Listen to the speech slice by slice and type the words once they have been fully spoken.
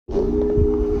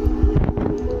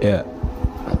Yeah.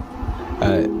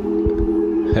 Alright.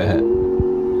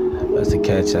 That's the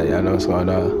catch up, y'all know what's going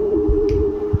on.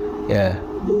 Yeah.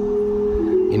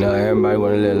 You know, everybody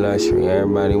want a little luxury.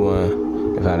 Everybody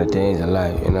want to find the things in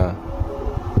life, you know.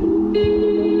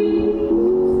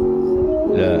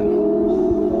 Look.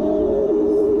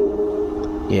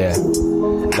 Yeah.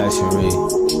 Luxury.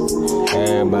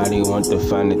 Everybody want to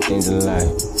find the things in life.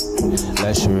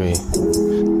 Luxury.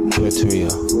 Tortilla.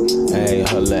 Hey,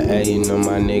 holla, hey, you know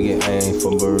my nigga ain't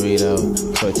for burrito,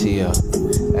 tortilla.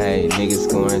 Hey, niggas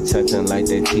going touching like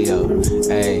they Tio.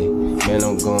 Hey, man,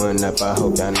 I'm going up, I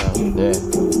hope y'all know. Yeah,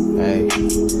 hey,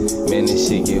 man, this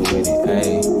shit get with it.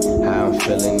 Hey, how I'm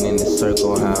feeling in the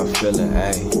circle, how I'm feeling.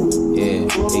 Hey, yeah,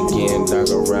 it getting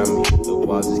dark around me, the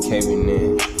walls is caving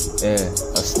in. Yeah,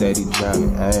 I'm steady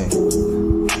drowning. Hey,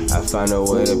 I find a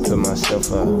way to put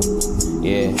myself up.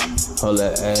 Yeah, hold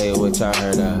up, hey, what y'all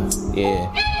heard of? Yeah.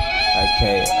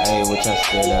 Okay, hey, what y'all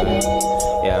scared of?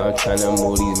 Yeah, I'm tryna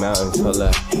move these mountains, hold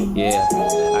up. Yeah,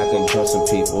 I can draw some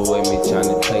people with me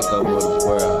tryna take over the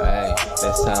world. Hey,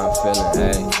 that's how I'm feeling.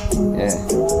 Hey,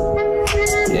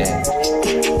 yeah.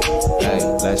 Hey,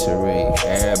 luxury.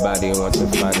 Everybody wants to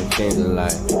find the things in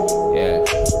life. Yeah.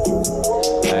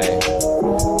 Hey,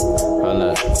 hold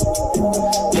up.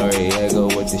 Noriega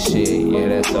with the shit. Yeah,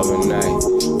 that's overnight.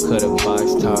 Could a box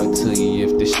talk to you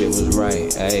if the shit was right?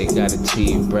 Ayy, got a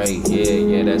T break,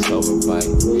 yeah, that's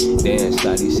overbite. Damn,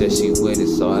 shawty said she with it,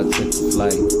 so I took the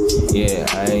flight. Yeah,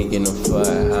 I ain't getting no fuck,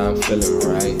 how I'm feeling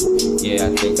right. Yeah,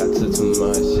 I think I took too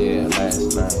much, yeah,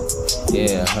 last night.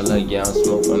 Yeah, holla, yeah, I'm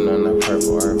smoking on that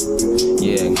purple herb.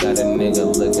 Yeah, got a nigga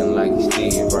looking like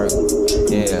Steve Urkel.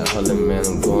 Yeah, holla, man,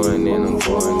 I'm going in, I'm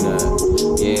going up.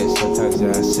 Yeah, sometimes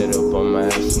I sit up on my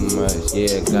ass too much.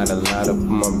 Yeah, got a lot up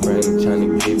on my brain, I'm trying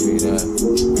to give it up.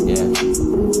 Yeah,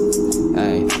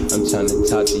 hey, I'm trying to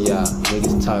talk to y'all.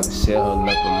 Niggas talk shit, hold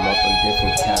up, I'm up on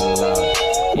different catalogs.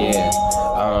 Yeah,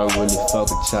 I don't really fuck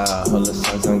with y'all. Hold up,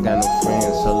 sometimes I got no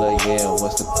friends. Hold up, yeah,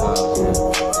 what's the cause? Yeah.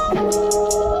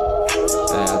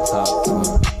 Hey, I talk to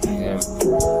him. Yeah,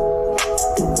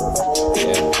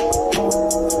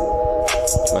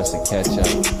 wants to catch up.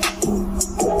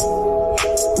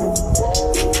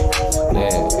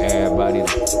 Yeah, everybody